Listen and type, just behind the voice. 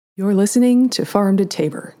You're listening to Farm to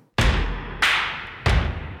Tabor.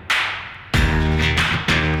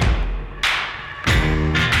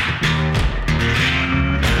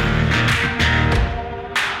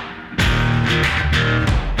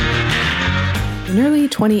 In early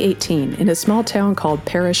 2018, in a small town called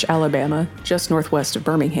Parrish, Alabama, just northwest of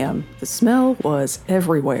Birmingham, the smell was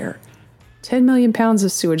everywhere. 10 million pounds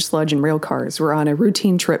of sewage sludge and rail cars were on a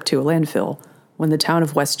routine trip to a landfill when the town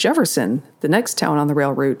of West Jefferson, the next town on the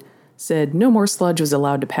rail route, said no more sludge was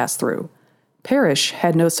allowed to pass through. Parrish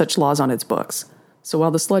had no such laws on its books, so while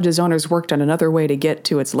the sludge's owners worked on another way to get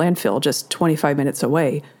to its landfill just 25 minutes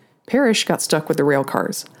away, Parrish got stuck with the rail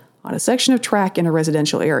cars on a section of track in a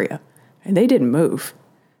residential area. And they didn't move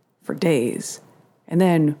for days, and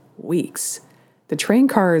then weeks. The train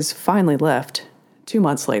cars finally left 2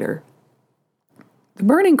 months later. The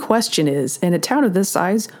burning question is, in a town of this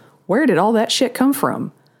size, where did all that shit come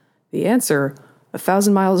from? The answer,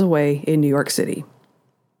 1,000 miles away in New York City.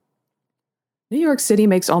 New York City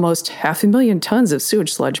makes almost 500,000 tons of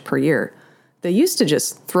sewage sludge per year. They used to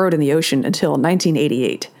just throw it in the ocean until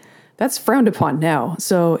 1988. That's frowned upon now,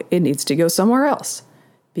 so it needs to go somewhere else.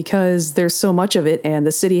 Because there's so much of it and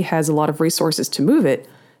the city has a lot of resources to move it,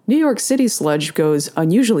 New York City sludge goes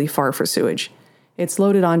unusually far for sewage. It's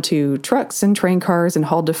loaded onto trucks and train cars and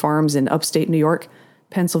hauled to farms in upstate New York,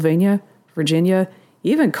 Pennsylvania, Virginia,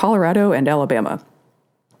 even Colorado and Alabama.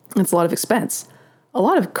 It's a lot of expense, a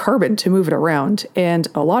lot of carbon to move it around, and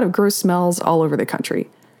a lot of gross smells all over the country.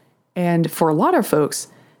 And for a lot of folks,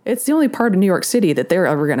 it's the only part of New York City that they're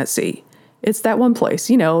ever going to see. It's that one place,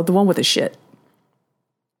 the one with the shit.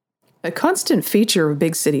 A constant feature of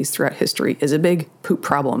big cities throughout history is a big poop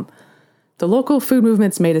problem. The local food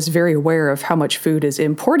movement's made us very aware of how much food is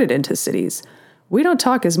imported into cities. We don't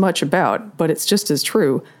talk as much about, but it's just as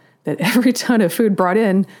true, that every ton of food brought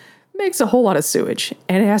in makes a whole lot of sewage,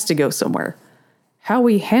 and it has to go somewhere. How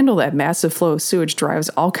we handle that massive flow of sewage drives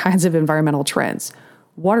all kinds of environmental trends.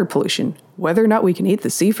 Water pollution, whether or not we can eat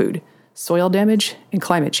the seafood, soil damage, and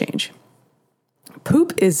climate change.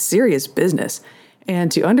 Poop is serious business.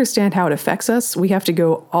 And to understand how it affects us, we have to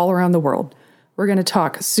go all around the world. We're going to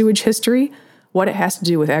talk sewage history, what it has to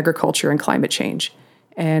do with agriculture and climate change.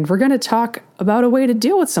 And we're going to talk about a way to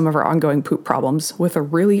deal with some of our ongoing poop problems with a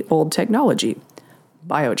really old technology,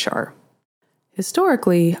 biochar.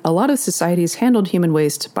 Historically, a lot of societies handled human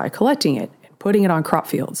waste by collecting it and putting it on crop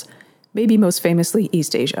fields, maybe most famously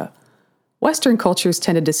East Asia. Western cultures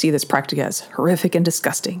tended to see this practice as horrific and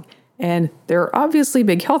disgusting. And there are obviously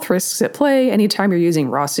big health risks at play anytime you're using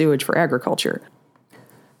raw sewage for agriculture.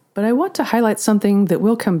 But I want to highlight something that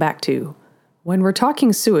we'll come back to. When we're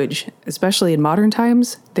talking sewage, especially in modern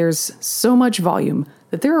times, there's so much volume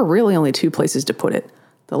that there are really only two places to put it,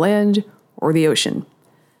 the land or the ocean.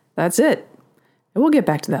 That's it. And we'll get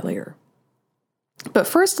back to that later. But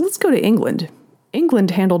first, let's go to England.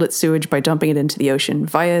 England handled its sewage by dumping it into the ocean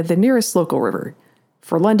via the nearest local river.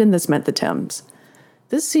 For London, this meant the Thames.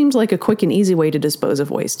 This seems like a quick and easy way to dispose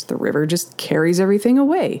of waste. The river just carries everything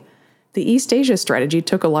away. The East Asia strategy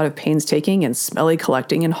took a lot of painstaking and smelly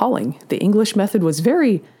collecting and hauling. The English method was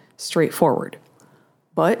very straightforward.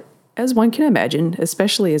 But, as one can imagine,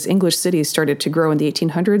 especially as English cities started to grow in the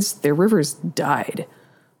 1800s, their rivers died.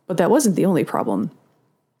 But that wasn't the only problem.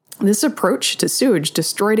 This approach to sewage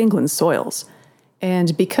destroyed England's soils.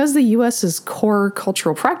 And because the U.S.'s core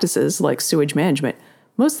cultural practices, like sewage management,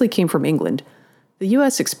 mostly came from England, the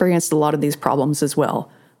U.S. experienced a lot of these problems as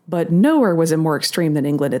well, but nowhere was it more extreme than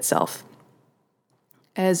England itself.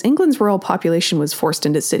 As England's rural population was forced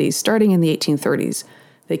into cities starting in the 1830s,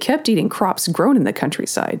 they kept eating crops grown in the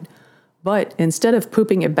countryside. But instead of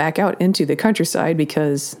pooping it back out into the countryside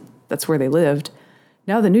because that's where they lived,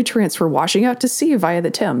 now the nutrients were washing out to sea via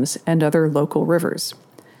the Thames and other local rivers.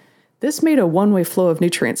 This made a one-way flow of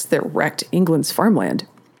nutrients that wrecked England's farmland.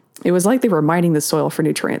 It was like they were mining the soil for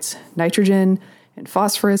nutrients. Nitrogen and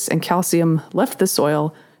phosphorus and calcium left the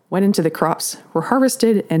soil, went into the crops, were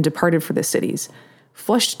harvested, and departed for the cities,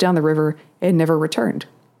 flushed down the river, and never returned.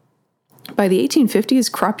 By the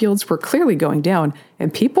 1850s, crop yields were clearly going down,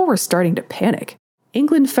 and people were starting to panic.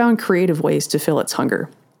 England found creative ways to fill its hunger.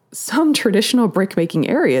 Some traditional brick-making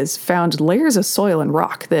areas found layers of soil and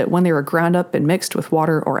rock that, when they were ground up and mixed with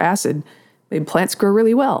water or acid, made plants grow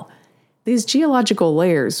really well. These geological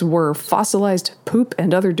layers were fossilized poop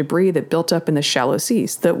and other debris that built up in the shallow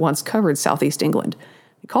seas that once covered southeast England.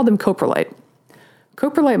 They called them coprolite.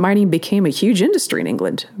 Coprolite mining became a huge industry in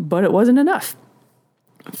England, but it wasn't enough.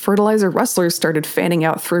 Fertilizer rustlers started fanning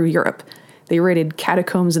out through Europe. They raided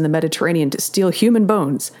catacombs in the Mediterranean to steal human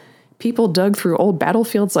bones. People dug through old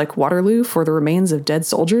battlefields like Waterloo for the remains of dead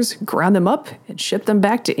soldiers, ground them up, and shipped them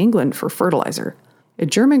back to England for fertilizer. A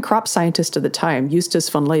German crop scientist of the time, Justus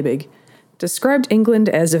von Liebig, described England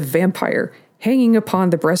as a vampire, hanging upon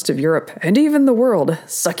the breast of Europe and even the world,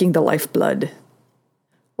 sucking the lifeblood.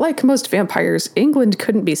 Like most vampires, England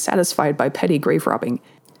couldn't be satisfied by petty grave robbing.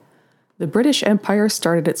 The British Empire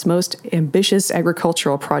started its most ambitious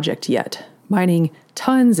agricultural project yet, mining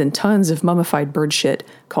tons and tons of mummified bird shit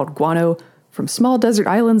called guano from small desert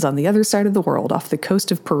islands on the other side of the world off the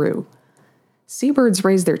coast of Peru. Seabirds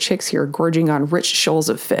raised their chicks here, gorging on rich shoals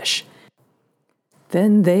of fish.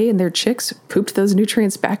 Then they and their chicks pooped those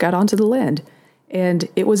nutrients back out onto the land. And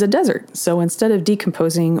it was a desert, so instead of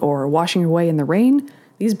decomposing or washing away in the rain,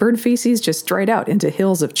 these bird feces just dried out into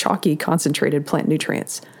hills of chalky, concentrated plant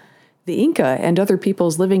nutrients. The Inca and other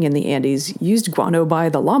peoples living in the Andes used guano by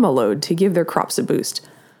the llama load to give their crops a boost.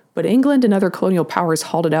 But England and other colonial powers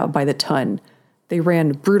hauled it out by the ton. They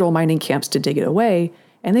ran brutal mining camps to dig it away,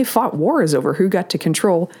 and they fought wars over who got to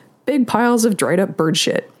control big piles of dried up bird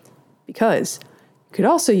shit. Because you could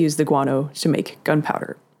also use the guano to make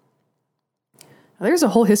gunpowder. Now, there's a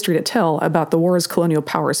whole history to tell about the wars colonial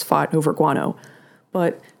powers fought over guano,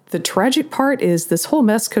 but the tragic part is this whole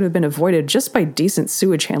mess could have been avoided just by decent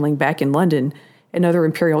sewage handling back in London and other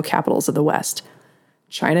imperial capitals of the West.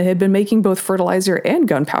 China had been making both fertilizer and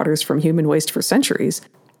gunpowders from human waste for centuries.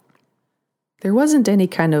 There wasn't any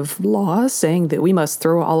kind of law saying that we must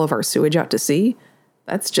throw all of our sewage out to sea.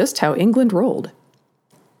 That's just how England rolled.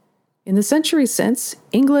 In the centuries since,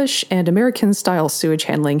 English and American-style sewage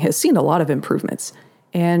handling has seen a lot of improvements,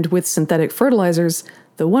 and with synthetic fertilizers,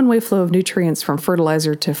 the one-way flow of nutrients from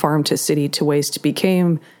fertilizer to farm to city to waste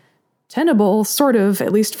became tenable, sort of,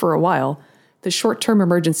 at least for a while. The short-term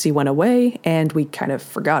emergency went away, and we kind of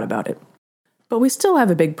forgot about it. But we still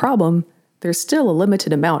have a big problem. There's still a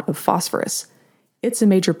limited amount of phosphorus. It's a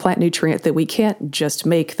major plant nutrient that we can't just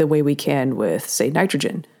make the way we can with, say,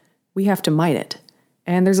 nitrogen. We have to mine it.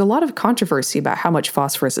 And there's a lot of controversy about how much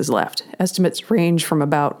phosphorus is left. Estimates range from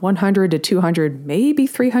about 100 to 200, maybe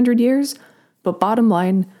 300 years. But bottom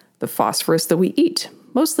line, the phosphorus that we eat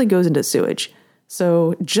mostly goes into sewage.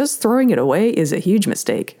 So just throwing it away is a huge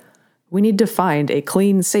mistake. We need to find a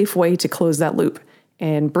clean, safe way to close that loop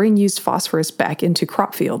and bring used phosphorus back into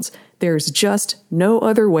crop fields. There's just no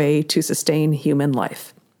other way to sustain human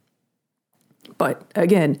life. But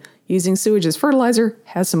again, using sewage as fertilizer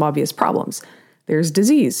has some obvious problems. There's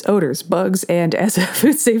disease, odors, bugs, and as a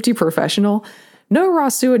food safety professional, no raw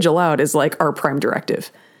sewage allowed is like our prime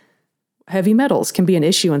directive. Heavy metals can be an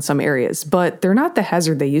issue in some areas, but they're not the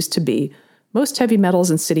hazard they used to be. Most heavy metals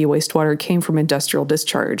in city wastewater came from industrial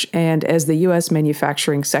discharge, and as the U.S.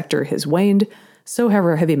 manufacturing sector has waned, so have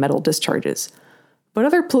our heavy metal discharges. But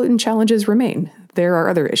other pollutant challenges remain. There are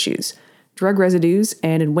other issues. Drug residues,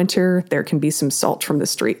 and in winter, there can be some salt from the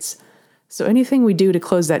streets. So anything we do to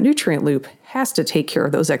close that nutrient loop has to take care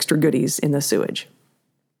of those extra goodies in the sewage.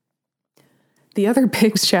 The other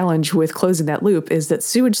big challenge with closing that loop is that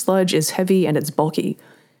sewage sludge is heavy and it's bulky.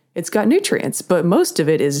 It's got nutrients, but most of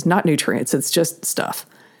it is not nutrients, it's just stuff.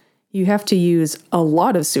 You have to use a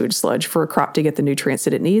lot of sewage sludge for a crop to get the nutrients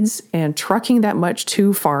that it needs, and trucking that much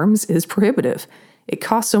to farms is prohibitive. It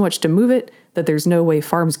costs so much to move it that there's no way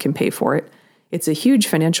farms can pay for it. It's a huge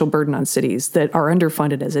financial burden on cities that are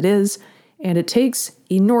underfunded as it is, and it takes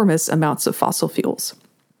enormous amounts of fossil fuels.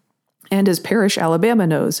 And as Parrish, Alabama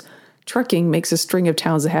knows, trucking makes a string of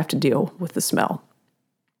towns that have to deal with the smell.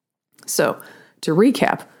 So, to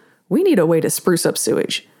recap, we need a way to spruce up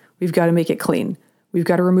sewage. We've got to make it clean. We've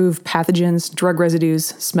got to remove pathogens, drug residues,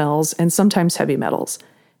 smells, and sometimes heavy metals.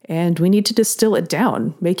 And we need to distill it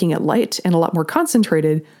down, making it light and a lot more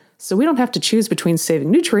concentrated, so we don't have to choose between saving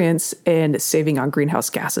nutrients and saving on greenhouse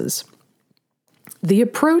gases. The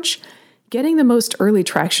approach getting the most early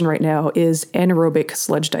traction right now is anaerobic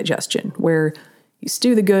sludge digestion, where you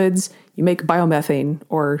stew the goods, you make biomethane,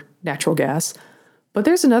 or natural gas. But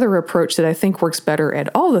there's another approach that I think works better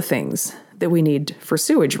at all the things that we need for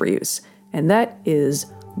sewage reuse, and that is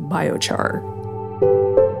biochar.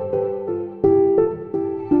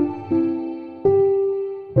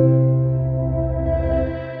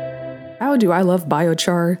 How do I love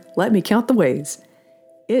biochar? Let me count the ways.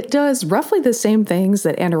 It does roughly the same things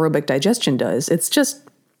that anaerobic digestion does. It's just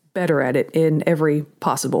better at it in every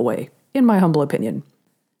possible way, in my humble opinion.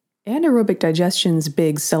 Anaerobic digestion's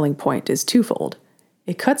big selling point is twofold.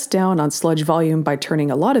 It cuts down on sludge volume by turning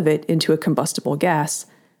a lot of it into a combustible gas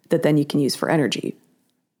that then you can use for energy.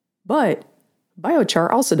 But biochar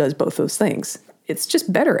also does both those things. It's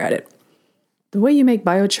just better at it. The way you make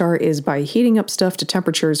biochar is by heating up stuff to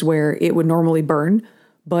temperatures where it would normally burn,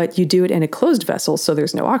 But you do it in a closed vessel, so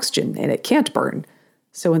there's no oxygen, and it can't burn.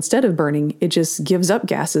 So instead of burning, it just gives up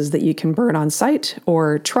gases that you can burn on site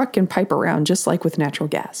or truck and pipe around, just like with natural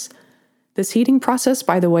gas. This heating process,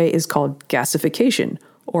 by the way, is called gasification,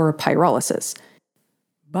 or pyrolysis.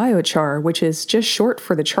 Biochar, which is just short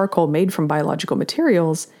for the charcoal made from biological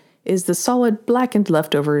materials, is the solid, blackened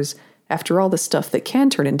leftovers after all the stuff that can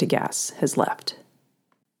turn into gas has left.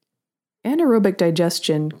 Anaerobic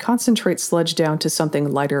digestion concentrates sludge down to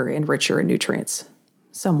something lighter and richer in nutrients.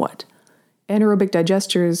 Somewhat. Anaerobic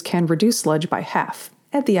digesters can reduce sludge by half,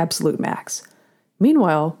 at the absolute max.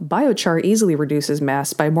 Meanwhile, biochar easily reduces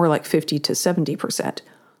mass by more like 50 to 70%,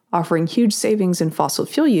 offering huge savings in fossil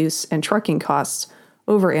fuel use and trucking costs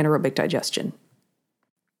over anaerobic digestion.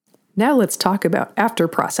 Now let's talk about after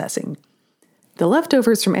processing. The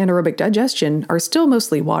leftovers from anaerobic digestion are still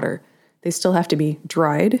mostly water. They still have to be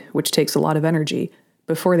dried, which takes a lot of energy,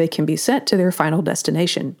 before they can be sent to their final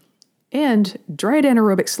destination. And dried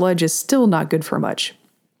anaerobic sludge is still not good for much.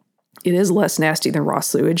 It is less nasty than raw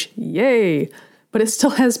sewage, yay! But it still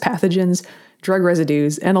has pathogens, drug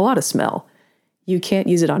residues, and a lot of smell. You can't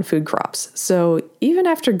use it on food crops. So even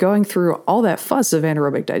after going through all that fuss of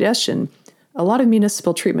anaerobic digestion, a lot of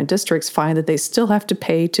municipal treatment districts find that they still have to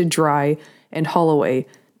pay to dry and haul away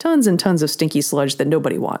tons and tons of stinky sludge that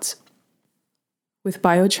nobody wants. With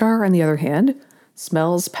biochar, on the other hand,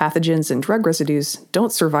 smells, pathogens, and drug residues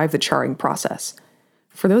don't survive the charring process.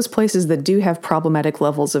 For those places that do have problematic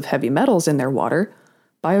levels of heavy metals in their water,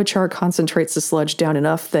 biochar concentrates the sludge down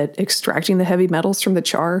enough that extracting the heavy metals from the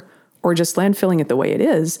char, or just landfilling it the way it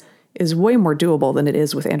is way more doable than it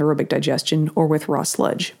is with anaerobic digestion or with raw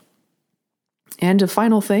sludge. And a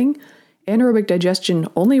final thing, anaerobic digestion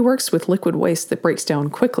only works with liquid waste that breaks down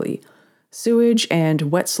quickly. Sewage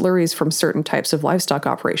and wet slurries from certain types of livestock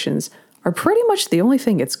operations are pretty much the only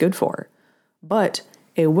thing it's good for. But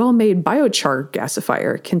a well-made biochar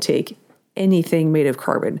gasifier can take anything made of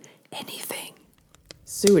carbon. Anything.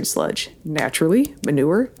 Sewage sludge. Naturally.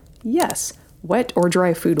 Manure? Yes. Wet or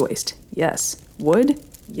dry food waste? Yes. Wood?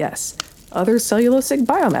 Yes. Other cellulosic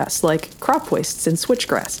biomass like crop wastes and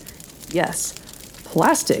switchgrass? Yes.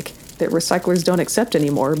 Plastic that recyclers don't accept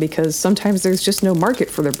anymore because sometimes there's just no market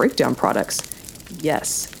for their breakdown products?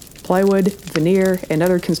 Yes. Plywood, veneer, and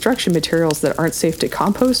other construction materials that aren't safe to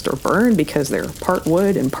compost or burn because they're part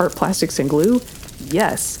wood and part plastics and glue?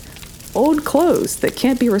 Yes. Old clothes that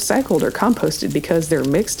can't be recycled or composted because they're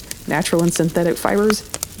mixed natural and synthetic fibers?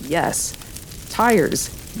 Yes. Tires?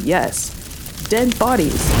 Yes. Dead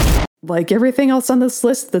bodies? Like everything else on this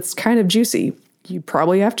list that's kind of juicy, you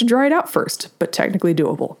probably have to dry it out first, but technically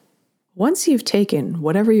doable. Once you've taken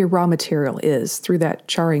whatever your raw material is through that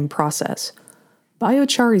charring process,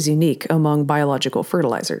 biochar is unique among biological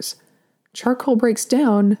fertilizers. Charcoal breaks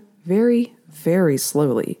down very, very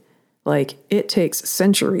slowly. Like, it takes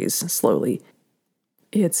centuries slowly.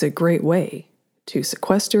 It's a great way to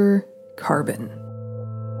sequester carbon.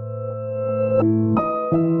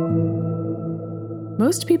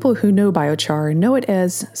 Most people who know biochar know it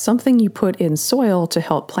as something you put in soil to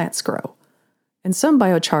help plants grow. And some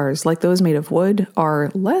biochars, like those made of wood, are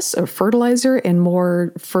less a fertilizer and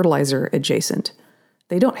more fertilizer adjacent.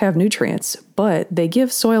 They don't have nutrients, but they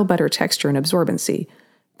give soil better texture and absorbency.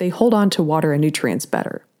 They hold on to water and nutrients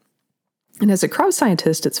better. And as a crop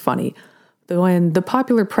scientist, it's funny. When the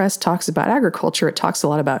popular press talks about agriculture, it talks a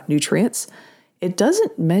lot about nutrients. It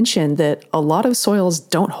doesn't mention that a lot of soils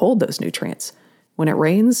don't hold those nutrients. When it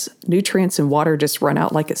rains, nutrients and water just run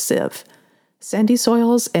out like a sieve. Sandy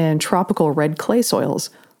soils and tropical red clay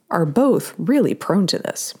soils are both really prone to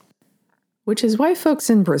this. Which is why folks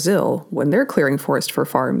in Brazil, when they're clearing forest for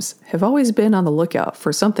farms, have always been on the lookout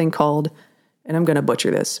for something called, and I'm going to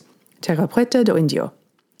butcher this, terra preta do índio.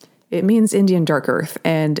 It means Indian dark earth,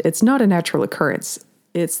 and it's not a natural occurrence.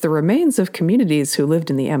 It's the remains of communities who lived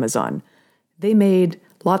in the Amazon. They made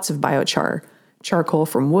lots of biochar, charcoal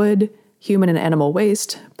from wood, human and animal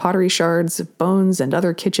waste, pottery shards, bones, and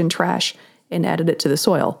other kitchen trash, and added it to the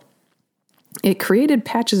soil. It created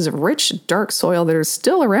patches of rich, dark soil that are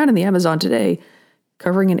still around in the Amazon today,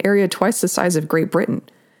 covering an area twice the size of Great Britain,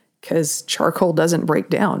 because charcoal doesn't break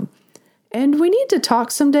down. And we need to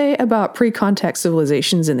talk someday about pre-contact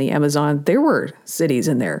civilizations in the Amazon. There were cities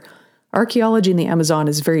in there. Archaeology in the Amazon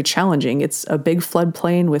is very challenging. It's a big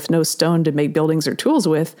floodplain with no stone to make buildings or tools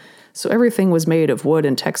with, so everything was made of wood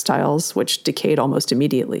and textiles, which decayed almost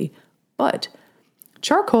immediately. But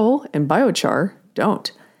charcoal and biochar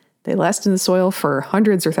don't. They last in the soil for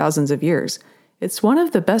hundreds or thousands of years. It's one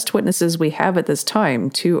of the best witnesses we have at this time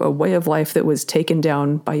to a way of life that was taken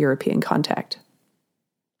down by European contact.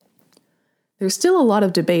 There's still a lot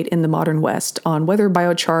of debate in the modern West on whether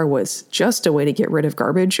biochar was just a way to get rid of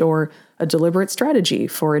garbage or a deliberate strategy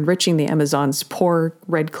for enriching the Amazon's poor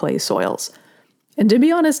red clay soils. And to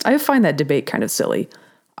be honest, I find that debate kind of silly.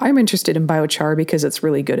 I'm interested in biochar because it's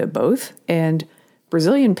really good at both, and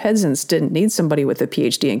Brazilian peasants didn't need somebody with a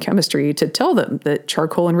PhD in chemistry to tell them that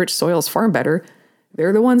charcoal-enriched soils farm better.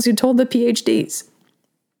 They're the ones who told the PhDs.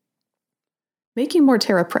 Making more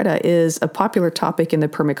terra preta is a popular topic in the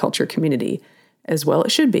permaculture community, as well it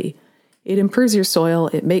should be. It improves your soil,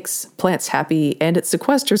 it makes plants happy, and it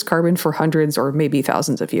sequesters carbon for hundreds or maybe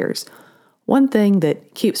thousands of years. One thing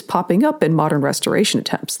that keeps popping up in modern restoration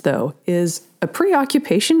attempts, though, is a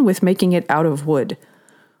preoccupation with making it out of wood.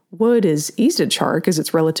 Wood is easy to char because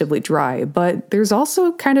it's relatively dry, but there's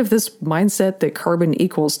also kind of this mindset that carbon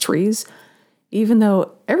equals trees, even though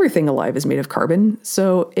everything alive is made of carbon,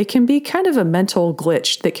 so it can be kind of a mental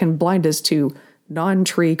glitch that can blind us to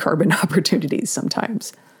non-tree carbon opportunities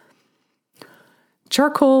sometimes.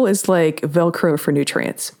 Charcoal is like Velcro for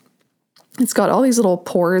nutrients. It's got all these little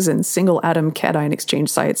pores and single atom cation exchange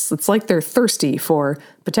sites. It's like they're thirsty for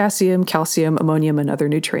potassium, calcium, ammonium, and other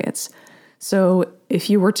nutrients. So if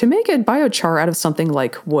you were to make a biochar out of something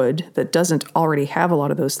like wood that doesn't already have a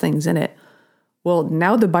lot of those things in it, well,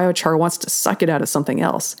 now the biochar wants to suck it out of something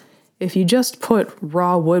else. If you just put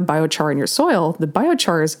raw wood biochar in your soil, the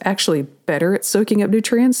biochar is actually better at soaking up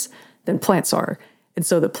nutrients than plants are, and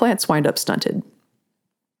so the plants wind up stunted.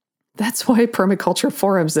 That's why permaculture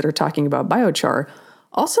forums that are talking about biochar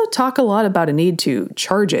also talk a lot about a need to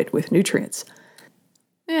charge it with nutrients.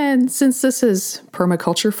 And since this is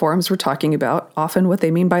permaculture forums we're talking about, often what they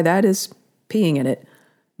mean by that is peeing in it.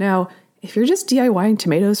 Now, if you're just DIYing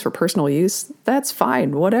tomatoes for personal use, that's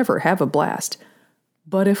fine, whatever, have a blast.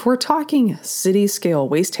 But if we're talking city-scale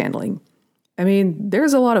waste handling,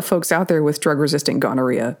 there's a lot of folks out there with drug-resistant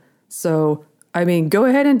gonorrhea. So, go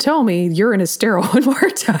ahead and tell me urine is sterile one more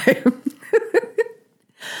time.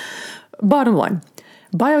 Bottom line,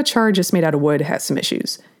 biochar just made out of wood has some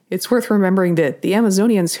issues. It's worth remembering that the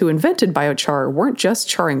Amazonians who invented biochar weren't just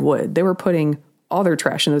charring wood. They were putting all their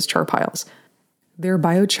trash in those char piles. Their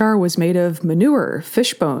biochar was made of manure,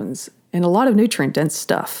 fish bones, and a lot of nutrient-dense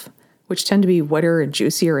stuff, which tend to be wetter and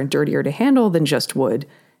juicier and dirtier to handle than just wood,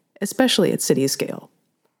 especially at city scale.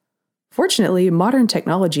 Fortunately, modern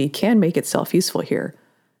technology can make itself useful here.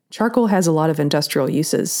 Charcoal has a lot of industrial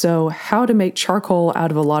uses, so how to make charcoal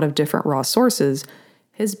out of a lot of different raw sources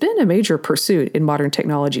has been a major pursuit in modern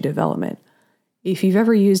technology development. If you've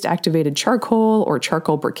ever used activated charcoal or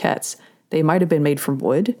charcoal briquettes, they might have been made from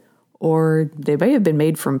wood, or they may have been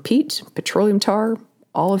made from peat, petroleum tar,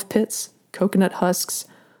 olive pits, coconut husks,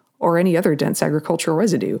 or any other dense agricultural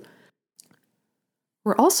residue.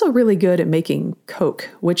 We're also really good at making coke,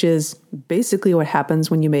 which is basically what happens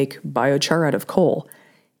when you make biochar out of coal.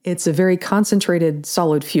 It's a very concentrated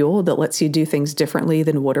solid fuel that lets you do things differently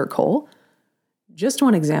than wood or coal. Just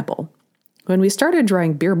one example. When we started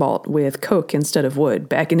drying beer malt with coke instead of wood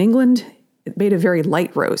back in England, it made a very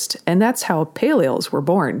light roast, and that's how pale ales were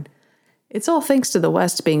born. It's all thanks to the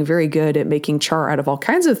West being very good at making char out of all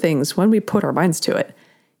kinds of things when we put our minds to it,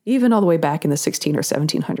 even all the way back in the 16 or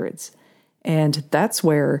 1700s. And that's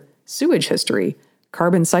where sewage history,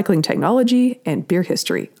 carbon cycling technology, and beer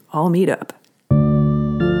history all meet up.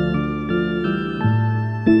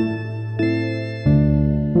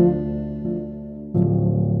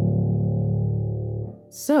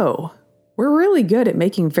 So, we're really good at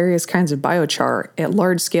making various kinds of biochar at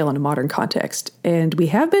large scale in a modern context, and we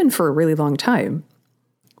have been for a really long time.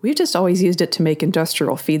 We've just always used it to make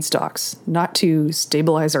industrial feedstocks, not to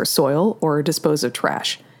stabilize our soil or dispose of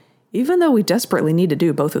trash, even though we desperately need to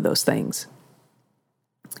do both of those things.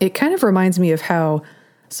 It kind of reminds me of how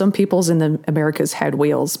some peoples in the Americas had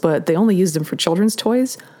wheels, but they only used them for children's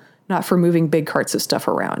toys, not for moving big carts of stuff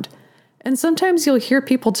around. And sometimes you'll hear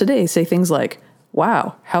people today say things like,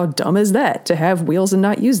 "Wow, how dumb is that to have wheels and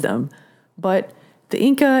not use them?" But the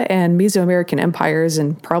Inca and Mesoamerican empires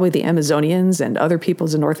and probably the Amazonians and other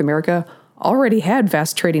peoples in North America already had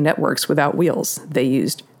vast trading networks without wheels. They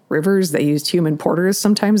used rivers, they used human porters.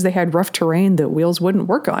 Sometimes they had rough terrain that wheels wouldn't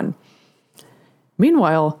work on.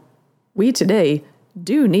 Meanwhile, we today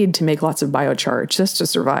do need to make lots of biochar just to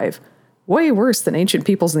survive. Way worse than ancient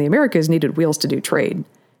peoples in the Americas needed wheels to do trade.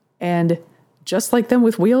 And just like them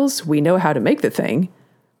with wheels, we know how to make the thing,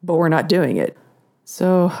 but we're not doing it.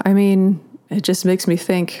 So, it just makes me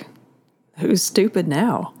think, who's stupid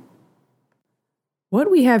now?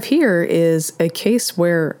 What we have here is a case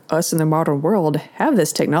where us in the modern world have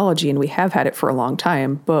this technology and we have had it for a long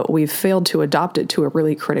time, but we've failed to adopt it to a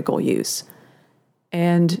really critical use.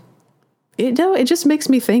 And It just makes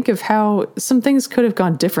me think of how some things could have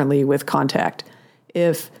gone differently with Contact.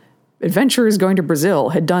 If adventurers going to Brazil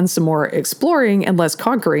had done some more exploring and less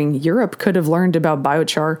conquering, Europe could have learned about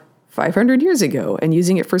biochar 500 years ago and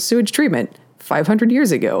using it for sewage treatment 500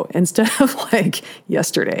 years ago instead of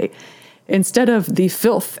yesterday. Instead of the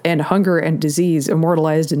filth and hunger and disease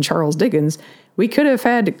immortalized in Charles Dickens, we could have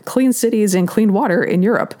had clean cities and clean water in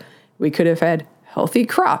Europe. We could have had healthy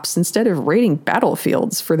crops instead of raiding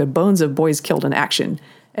battlefields for the bones of boys killed in action,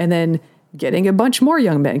 and then getting a bunch more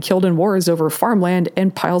young men killed in wars over farmland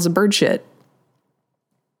and piles of bird shit.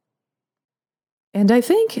 And I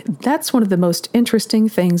think that's one of the most interesting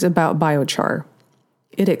things about biochar.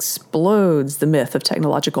 It explodes the myth of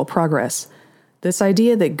technological progress. This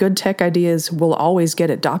idea that good tech ideas will always get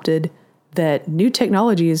adopted, that new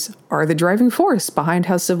technologies are the driving force behind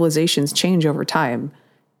how civilizations change over time,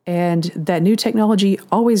 and that new technology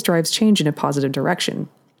always drives change in a positive direction.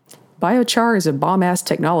 Biochar is a bomb-ass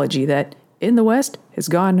technology that, in the West, has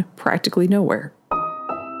gone practically nowhere.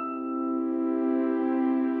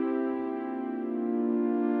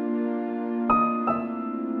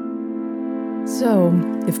 So,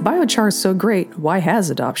 if biochar is so great, why has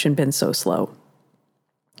adoption been so slow?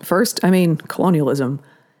 First, colonialism.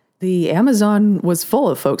 The Amazon was full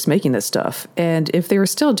of folks making this stuff, and if they were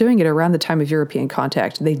still doing it around the time of European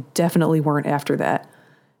contact, they definitely weren't after that.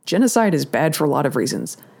 Genocide is bad for a lot of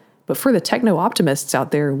reasons, but for the techno-optimists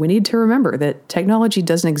out there, we need to remember that technology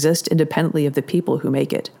doesn't exist independently of the people who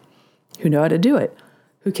make it, who know how to do it,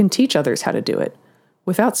 who can teach others how to do it.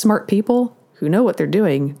 Without smart people who know what they're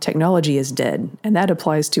doing, technology is dead, and that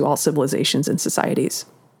applies to all civilizations and societies.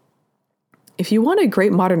 If you want a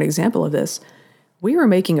great modern example of this, we were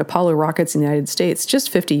making Apollo rockets in the United States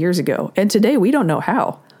just 50 years ago, and today we don't know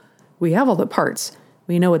how. We have all the parts.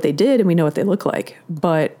 We know what they did and we know what they look like.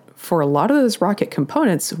 But for a lot of those rocket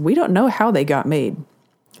components, we don't know how they got made.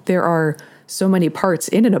 There are so many parts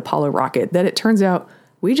in an Apollo rocket that it turns out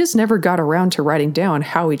we just never got around to writing down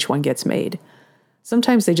how each one gets made.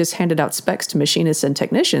 Sometimes they just handed out specs to machinists and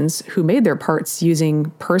technicians who made their parts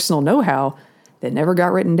using personal know-how that never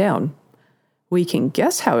got written down. We can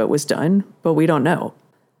guess how it was done, but we don't know.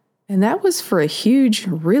 And that was for a huge,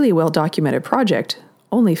 really well-documented project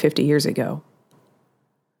only 50 years ago.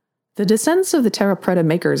 The descendants of the Terra Preta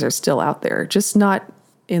makers are still out there, just not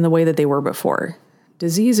in the way that they were before.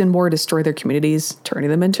 Disease and war destroy their communities, turning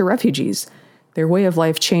them into refugees. Their way of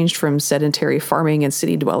life changed from sedentary farming and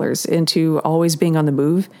city dwellers into always being on the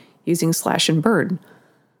move, using slash and burn.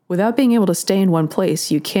 Without being able to stay in one place,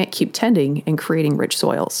 you can't keep tending and creating rich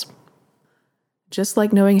soils. Just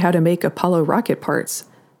like knowing how to make Apollo rocket parts,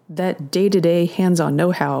 that day-to-day hands-on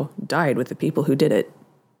know-how died with the people who did it.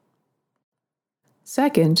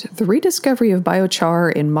 Second, the rediscovery of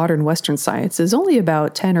biochar in modern Western science is only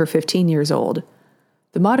about 10 or 15 years old.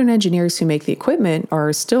 The modern engineers who make the equipment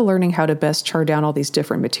are still learning how to best char down all these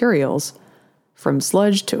different materials, from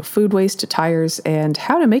sludge to food waste to tires, and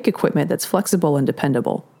how to make equipment that's flexible and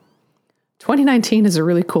dependable. 2019 is a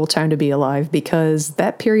really cool time to be alive because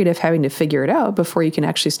that period of having to figure it out before you can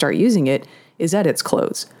actually start using it is at its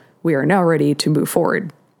close. We are now ready to move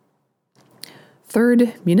forward.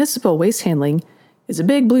 Third, municipal waste handling is a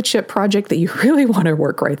big blue chip project that you really want to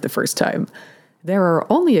work right the first time. There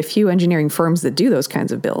are only a few engineering firms that do those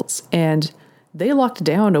kinds of builds, and they locked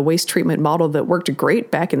down a waste treatment model that worked great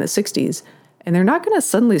back in the 60s, and they're not going to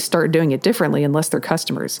suddenly start doing it differently unless they're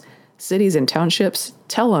customers. Cities and townships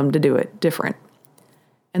tell them to do it different.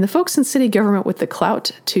 And the folks in city government with the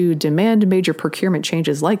clout to demand major procurement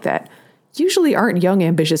changes like that usually aren't young,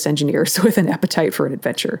 ambitious engineers with an appetite for an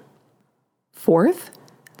adventure. Fourth,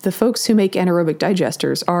 the folks who make anaerobic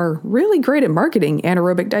digesters are really great at marketing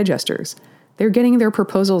anaerobic digesters. They're getting their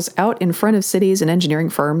proposals out in front of cities and engineering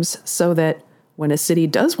firms so that when a city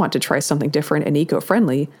does want to try something different and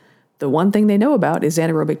eco-friendly, the one thing they know about is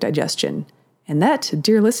anaerobic digestion. And that,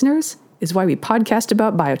 dear listeners, is why we podcast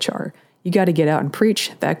about biochar. You got to get out and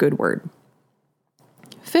preach that good word.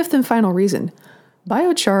 Fifth and final reason,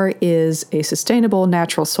 biochar is a sustainable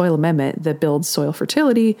natural soil amendment that builds soil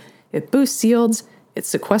fertility, it boosts yields, it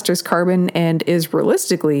sequesters carbon, and is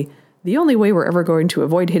realistically the only way we're ever going to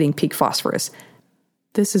avoid hitting peak phosphorus.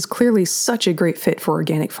 This is clearly such a great fit for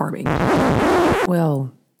organic farming.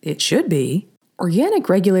 Well, it should be. Organic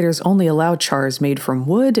regulators only allow chars made from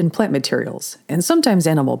wood and plant materials, and sometimes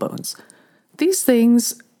animal bones. These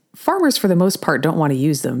things, farmers for the most part don't want to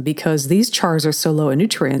use them because these chars are so low in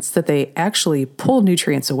nutrients that they actually pull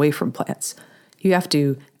nutrients away from plants. You have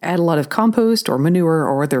to add a lot of compost or manure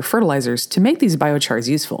or other fertilizers to make these biochars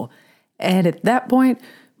useful. And at that point,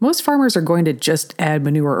 Most farmers are going to just add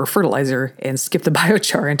manure or fertilizer and skip the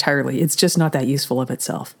biochar entirely. It's just not that useful of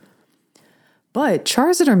itself. But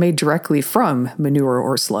chars that are made directly from manure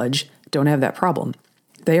or sludge don't have that problem.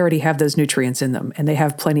 They already have those nutrients in them, and they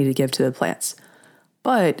have plenty to give to the plants.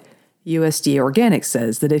 But USDA Organic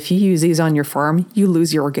says that if you use these on your farm, you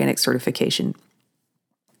lose your organic certification.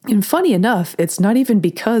 And funny enough, it's not even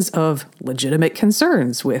because of legitimate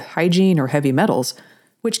concerns with hygiene or heavy metals,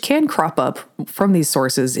 which can crop up from these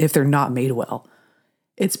sources if they're not made well.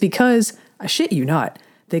 It's because, I shit you not,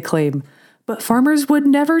 they claim, but farmers would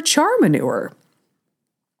never char manure.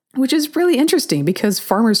 Which is really interesting because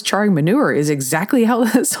farmers charring manure is exactly how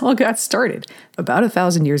this all got started, about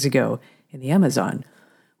 1,000 years ago in the Amazon.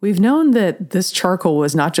 We've known that this charcoal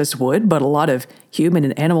was not just wood, but a lot of human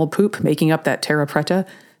and animal poop making up that terra preta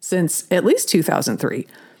since at least 2003.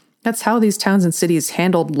 That's how these towns and cities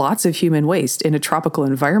handled lots of human waste in a tropical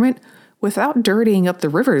environment without dirtying up the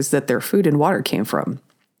rivers that their food and water came from.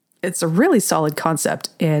 It's a really solid concept,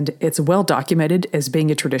 and it's well documented as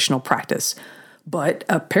being a traditional practice. But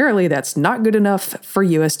apparently that's not good enough for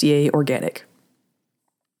USDA Organic.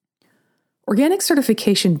 Organic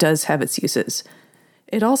certification does have its uses.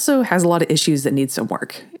 It also has a lot of issues that need some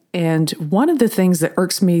work. And one of the things that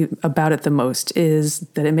irks me about it the most is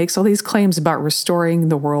that it makes all these claims about restoring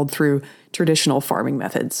the world through traditional farming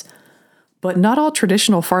methods. But not all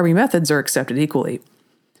traditional farming methods are accepted equally.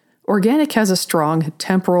 Organic has a strong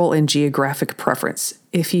temporal and geographic preference.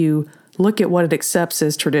 If you look at what it accepts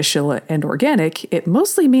as traditional and organic, it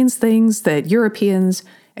mostly means things that Europeans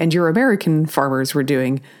and Euro-American farmers were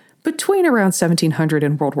doing between around 1700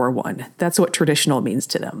 and World War I. That's what traditional means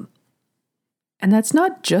to them. And that's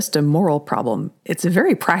not just a moral problem, it's a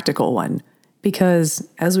very practical one, because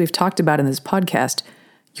as we've talked about in this podcast,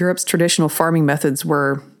 Europe's traditional farming methods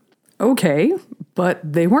were okay, but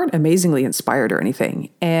they weren't amazingly inspired or anything.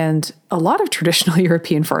 And a lot of traditional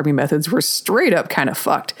European farming methods were straight up kind of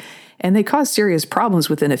fucked, and they caused serious problems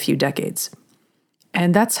within a few decades.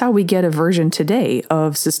 And that's how we get a version today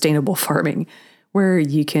of sustainable farming, where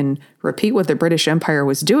you can repeat what the British Empire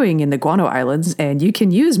was doing in the Guano Islands, and you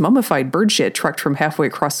can use mummified bird shit trucked from halfway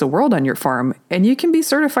across the world on your farm, and you can be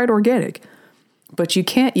certified organic. But you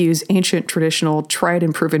can't use ancient, traditional, tried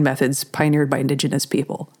and proven methods pioneered by indigenous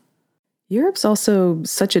people. Europe's also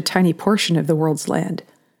such a tiny portion of the world's land.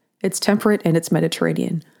 It's temperate and it's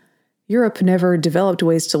Mediterranean. Europe never developed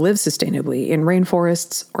ways to live sustainably in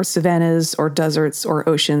rainforests or savannas or deserts or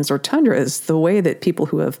oceans or tundras the way that people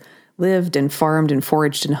who have lived and farmed and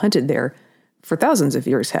foraged and hunted there for thousands of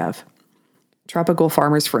years have. Tropical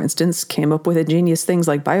farmers, for instance, came up with ingenious things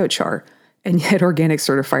like biochar, and yet organic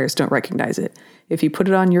certifiers don't recognize it. If you put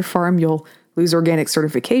it on your farm, you'll lose organic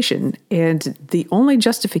certification, and the only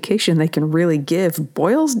justification they can really give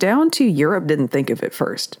boils down to Europe didn't think of it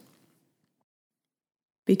first.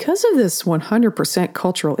 Because of this 100%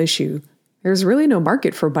 cultural issue, there's really no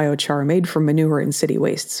market for biochar made from manure and city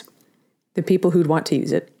wastes. The people who'd want to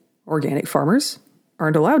use it, organic farmers,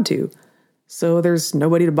 aren't allowed to, so there's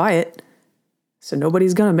nobody to buy it, so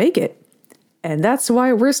nobody's gonna make it. And that's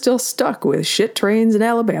why we're still stuck with shit trains in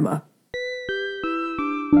Alabama.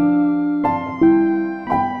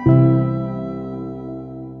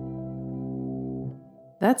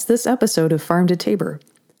 That's this episode of Farm to Tabor.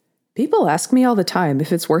 People ask me all the time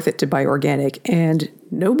if it's worth it to buy organic, and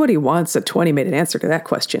nobody wants a 20-minute answer to that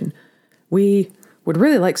question. We would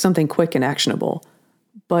really like something quick and actionable.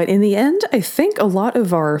 But in the end, I think a lot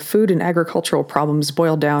of our food and agricultural problems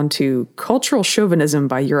boil down to cultural chauvinism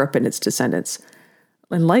by Europe and its descendants.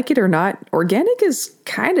 And like it or not, organic is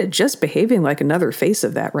kind of just behaving like another face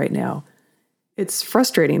of that right now. It's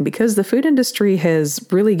frustrating because the food industry has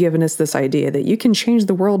really given us this idea that you can change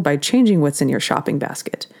the world by changing what's in your shopping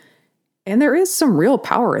basket. And there is some real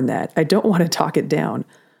power in that. I don't want to talk it down.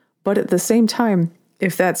 But at the same time,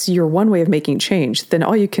 if that's your one way of making change, then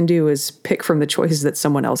all you can do is pick from the choices that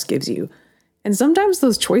someone else gives you. And sometimes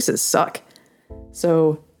those choices suck.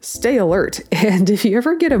 So stay alert. And if you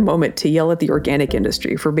ever get a moment to yell at the organic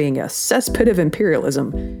industry for being a cesspit of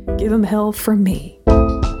imperialism, give them hell from me.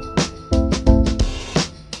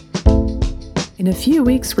 In a few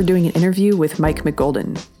weeks, we're doing an interview with Mike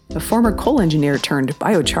McGolden, a former coal engineer turned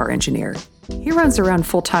biochar engineer. He runs around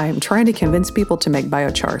full-time trying to convince people to make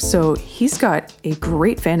biochar, so he's got a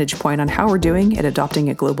great vantage point on how we're doing at adopting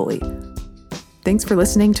it globally. Thanks for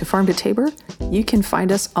listening to Farm to Tabor. You can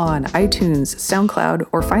find us on iTunes, SoundCloud,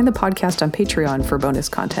 or find the podcast on Patreon for bonus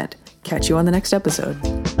content. Catch you on the next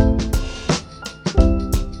episode.